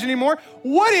circumcision anymore,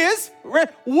 what is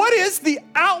the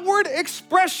outward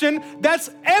expression that's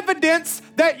evidence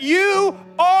that you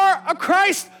are a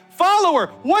Christ follower?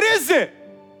 What is it?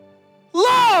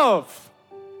 Love.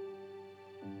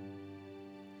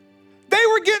 They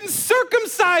were getting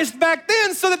circumcised back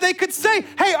then so that they could say,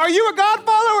 hey, are you a God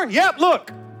follower? Yep,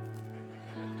 look.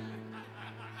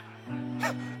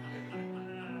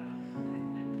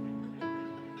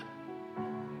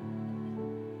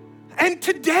 And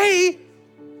today,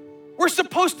 we're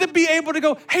supposed to be able to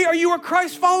go, hey, are you a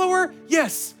Christ follower?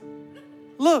 Yes.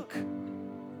 Look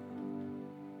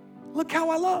how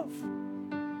I love.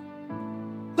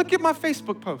 Look at my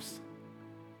Facebook posts.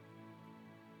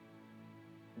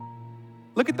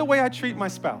 Look at the way I treat my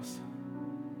spouse.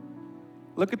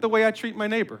 Look at the way I treat my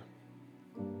neighbor.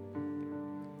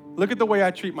 Look at the way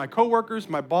I treat my coworkers,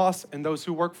 my boss, and those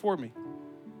who work for me.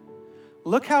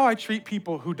 Look how I treat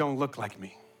people who don't look like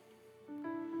me.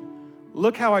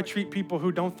 Look how I treat people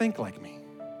who don't think like me.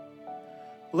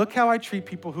 Look how I treat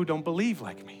people who don't believe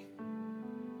like me.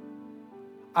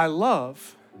 I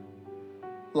love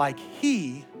like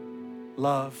he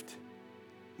loved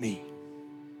me.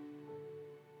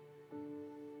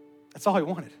 That's all he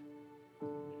wanted.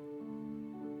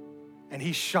 And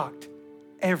he shocked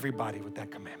everybody with that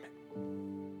commandment.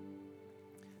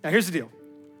 Now here's the deal.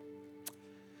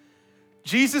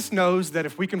 Jesus knows that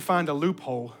if we can find a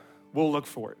loophole, we'll look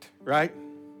for it, right?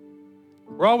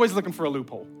 We're always looking for a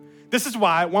loophole. This is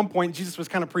why at one point Jesus was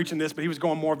kind of preaching this, but he was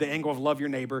going more of the angle of love your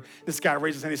neighbor. This guy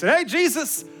raised his hand. He said, hey,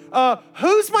 Jesus,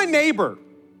 who's my neighbor?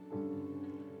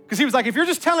 Because he was like, if you're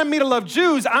just telling me to love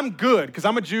Jews, I'm good because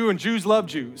I'm a Jew and Jews love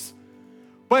Jews.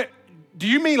 But do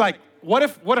you mean like, what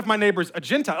if my neighbor's a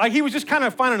Gentile? Like he was just kind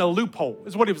of finding a loophole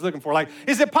is what he was looking for. Like,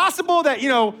 is it possible that,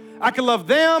 I can love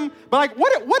them? But like,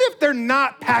 what if they're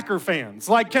not Packer fans?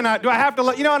 Like, do I have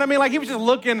to, you know what I mean? Like he was just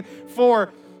looking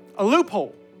for a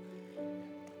loophole.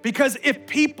 Because if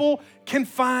people can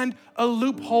find a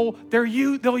loophole, they'll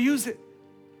use it.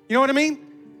 You know what I mean?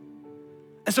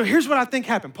 And so here's what I think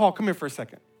happened. Paul, come here for a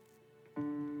second.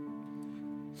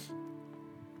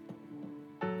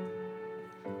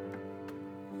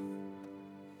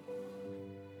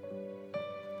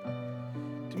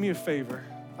 Do me a favor.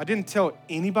 I didn't tell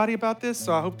anybody about this,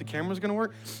 so I hope the camera's gonna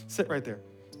work. Sit right there.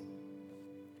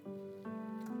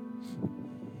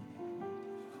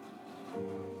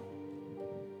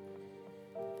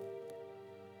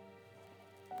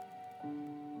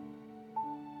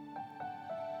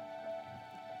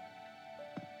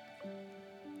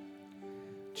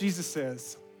 Jesus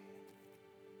says,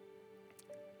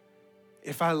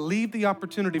 if I leave the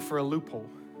opportunity for a loophole,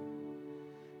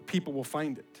 people will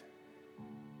find it.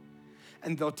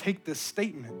 And they'll take this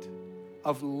statement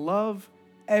of love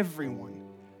everyone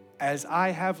as I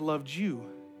have loved you,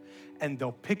 and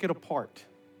they'll pick it apart.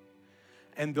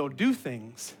 And they'll do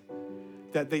things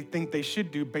that they think they should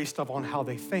do based upon how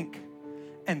they think,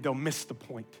 and they'll miss the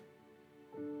point.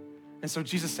 And so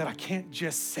Jesus said, I can't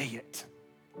just say it.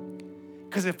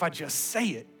 Because if I just say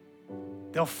it,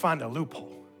 they'll find a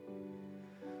loophole.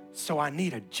 So I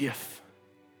need a GIF.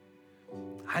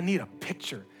 I need a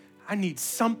picture. I need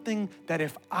something that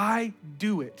if I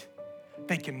do it,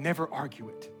 they can never argue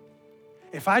it.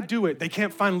 If I do it, they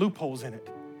can't find loopholes in it.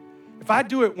 If I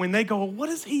do it when they go, what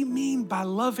does he mean by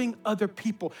loving other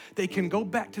people? They can go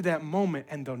back to that moment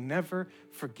and they'll never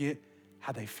forget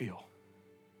how they feel.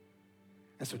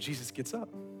 And so Jesus gets up.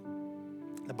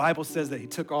 The Bible says that he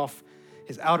took off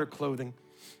his outer clothing.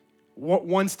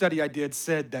 One study I did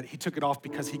said that he took it off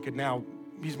because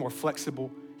he's more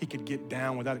flexible. He could get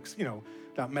down without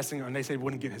messing, and they said he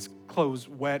wouldn't get his clothes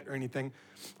wet or anything.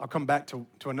 I'll come back to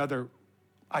another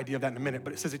idea of that in a minute,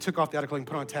 but it says he took off the outer clothing,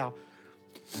 put on a towel,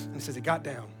 and it says he got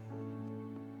down.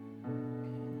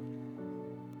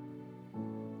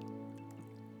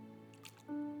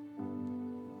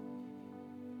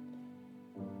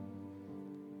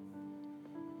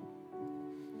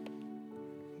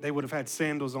 They would have had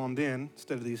sandals on then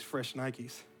instead of these fresh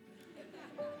Nikes.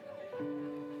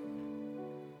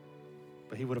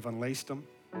 But he would have unlaced them.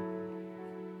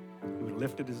 He would have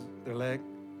lifted their leg.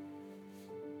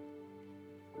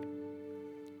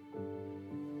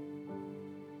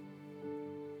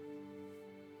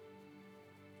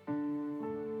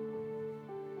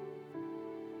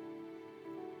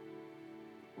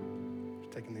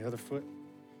 Taking the other foot.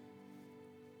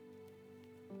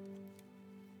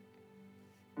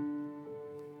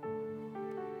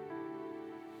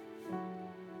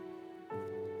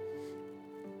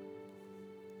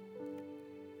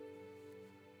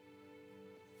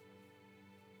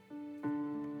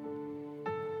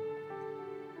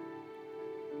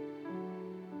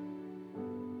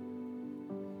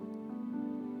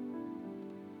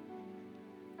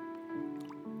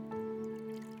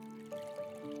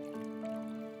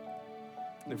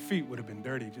 Their feet would have been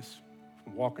dirty just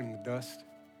from walking in the dust.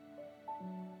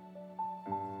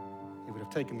 He would have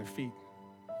taken their feet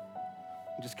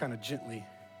and just kind of gently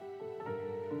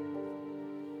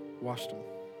washed them.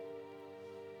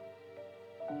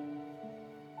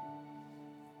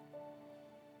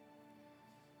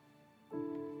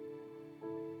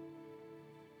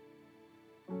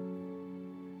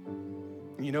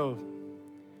 You know,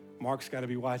 Mark's got to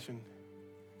be watching.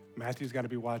 Matthew's got to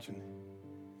be watching.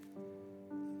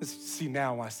 Let's see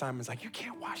now why Simon's like, you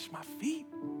can't wash my feet.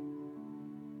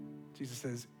 Jesus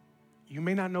says, you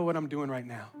may not know what I'm doing right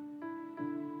now,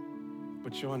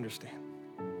 but you'll understand.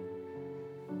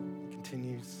 He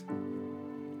continues.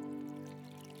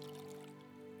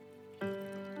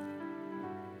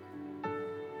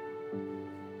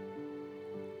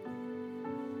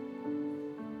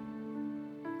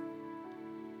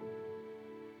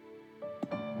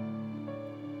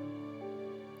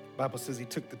 The Bible says he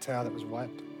took the towel that was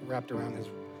wrapped around his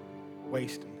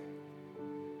waist and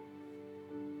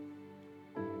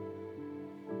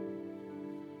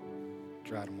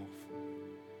dried him off.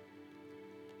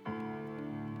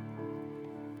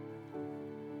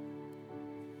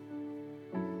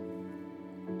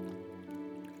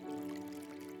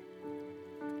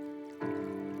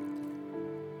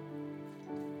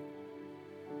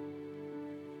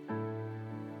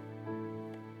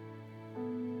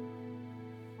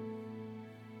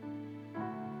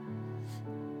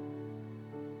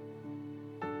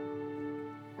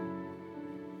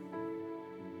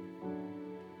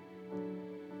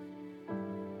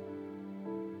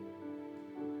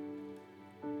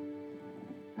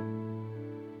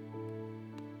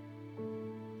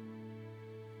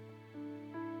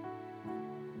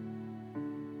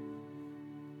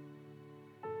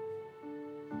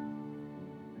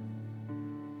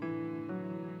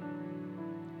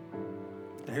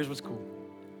 Now here's what's cool.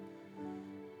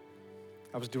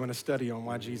 I was doing a study on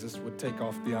why Jesus would take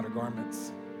off the outer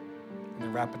garments and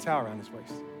then wrap a towel around his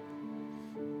waist.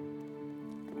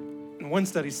 And one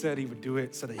study said he would do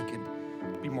it so that he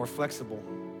could be more flexible.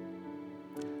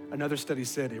 Another study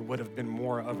said it would have been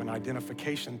more of an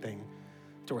identification thing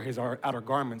to where his outer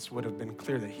garments would have been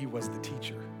clear that he was the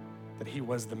teacher, that he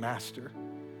was the master.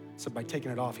 So by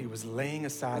taking it off, he was laying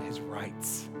aside his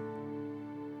rights.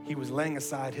 He was laying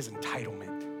aside his entitlement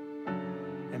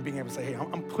and and being able to say, hey,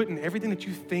 I'm putting everything that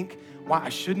you think why I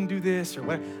shouldn't do this or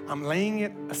what, I'm laying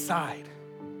it aside.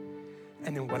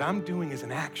 And then what I'm doing is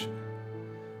an action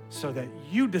so that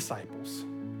you disciples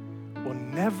will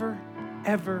never,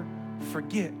 ever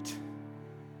forget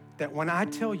that when I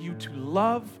tell you to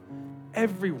love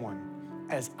everyone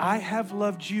as I have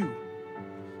loved you,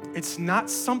 it's not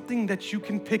something that you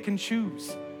can pick and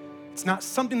choose. It's not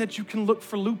something that you can look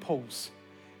for loopholes.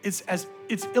 It's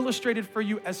illustrated for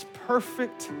you as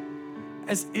perfect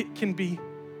as it can be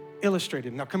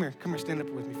illustrated. Now come here, stand up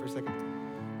with me for a second.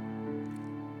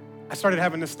 I started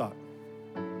having this thought.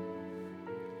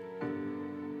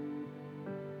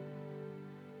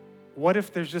 What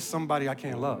if there's just somebody I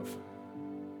can't love?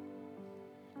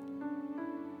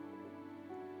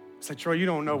 It's like, Troy, you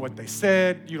don't know what they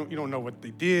said. You don't know what they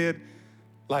did.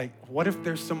 Like, what if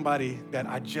there's somebody that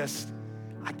I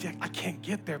can't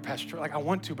get there, Pastor Troy. Like, I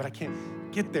want to, but I can't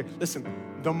get there. Listen,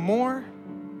 the more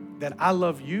that I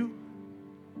love you,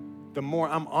 the more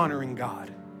I'm honoring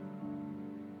God.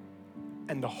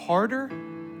 And the harder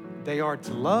they are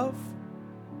to love,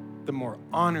 the more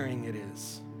honoring it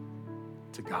is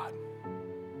to God.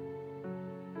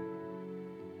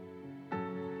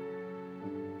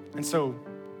 And so,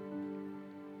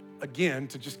 again,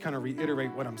 to just kind of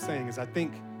reiterate what I'm saying is I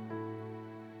think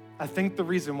the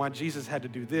reason why Jesus had to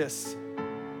do this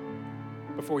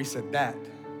before he said that,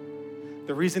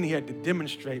 the reason he had to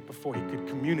demonstrate before he could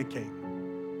communicate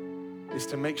is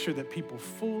to make sure that people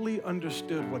fully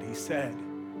understood what he said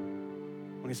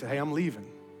when he said, hey, I'm leaving.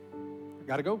 I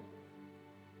gotta go.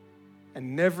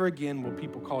 And never again will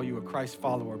people call you a Christ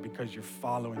follower because you're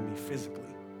following me physically.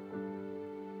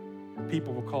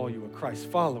 People will call you a Christ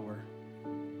follower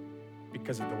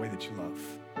because of the way that you love.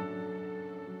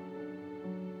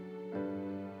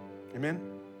 Amen?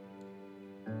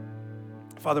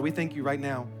 Father, we thank you right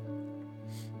now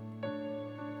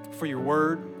for your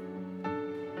word,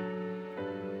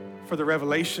 for the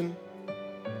revelation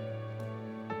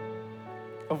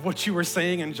of what you were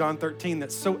saying in John 13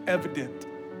 that's so evident,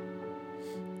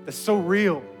 that's so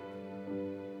real.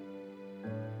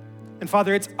 And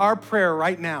Father, it's our prayer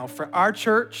right now for our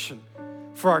church and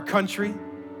for our country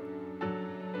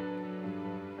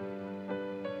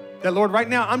that, Lord, right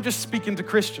now I'm just speaking to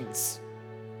Christians.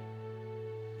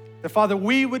 That, Father,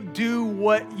 we would do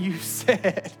what you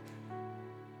said,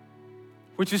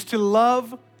 which is to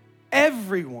love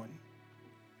everyone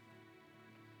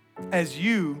as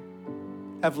you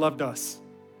have loved us.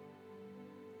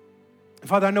 And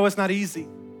Father, I know it's not easy.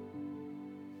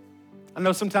 I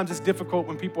know sometimes it's difficult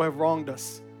when people have wronged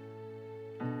us.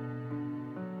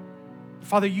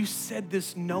 Father, you said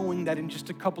this knowing that in just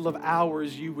a couple of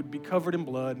hours you would be covered in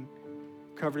blood,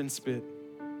 covered in spit.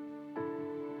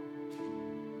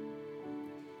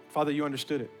 Father, you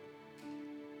understood it.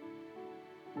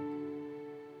 And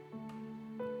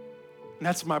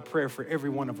that's my prayer for every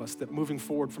one of us, that moving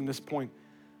forward from this point,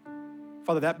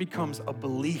 Father, that becomes a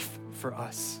belief for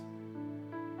us.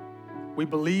 We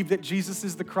believe that Jesus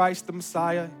is the Christ, the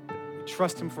Messiah. We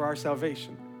trust him for our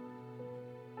salvation.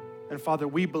 And Father,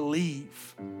 we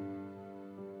believe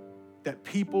that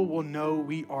people will know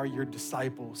we are your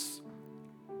disciples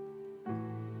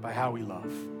by how we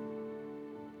love.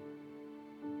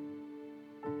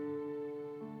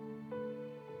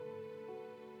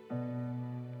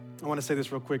 I want to say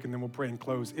this real quick and then we'll pray and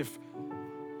close. If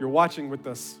you're watching with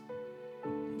us,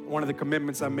 one of the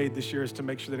commitments I made this year is to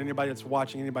make sure that anybody that's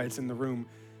watching, anybody that's in the room,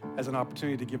 has an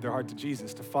opportunity to give their heart to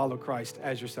Jesus, to follow Christ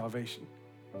as your salvation.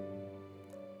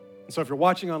 And so if you're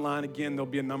watching online, again, there'll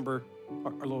be a number, a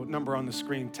little number on the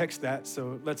screen. Text that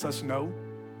so it lets us know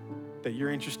that you're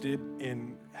interested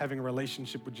in having a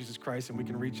relationship with Jesus Christ and we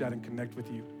can reach out and connect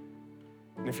with you.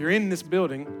 And if you're in this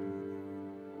building,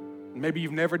 maybe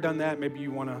you've never done that, maybe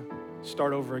you want to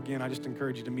start over again, I just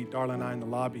encourage you to meet Darla and I in the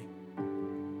lobby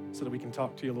so that we can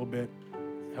talk to you a little bit,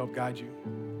 help guide you.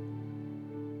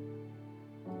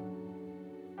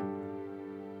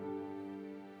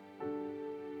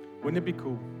 Wouldn't it be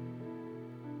cool?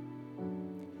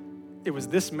 It was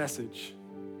this message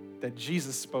that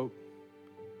Jesus spoke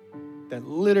that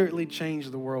literally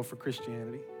changed the world for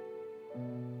Christianity.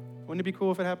 Wouldn't it be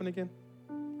cool if it happened again?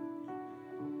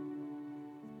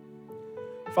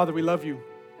 Father, we love you.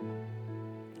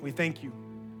 We thank you.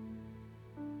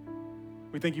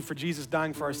 We thank you for Jesus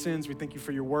dying for our sins. We thank you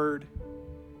for your word.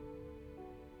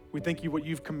 We thank you what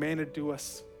you've commanded to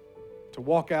us, to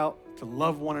walk out, to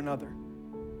love one another.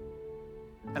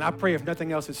 And I pray if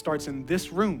nothing else, it starts in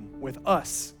this room with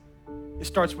us. It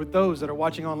starts with those that are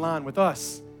watching online with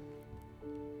us.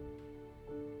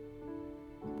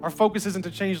 Our focus isn't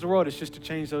to change the world, it's just to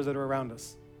change those that are around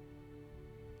us.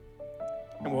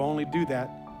 And we'll only do that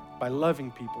by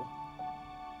loving people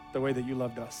the way that you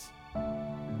loved us.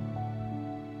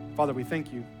 Father, we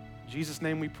thank you. In Jesus'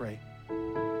 name we pray.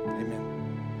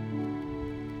 Amen.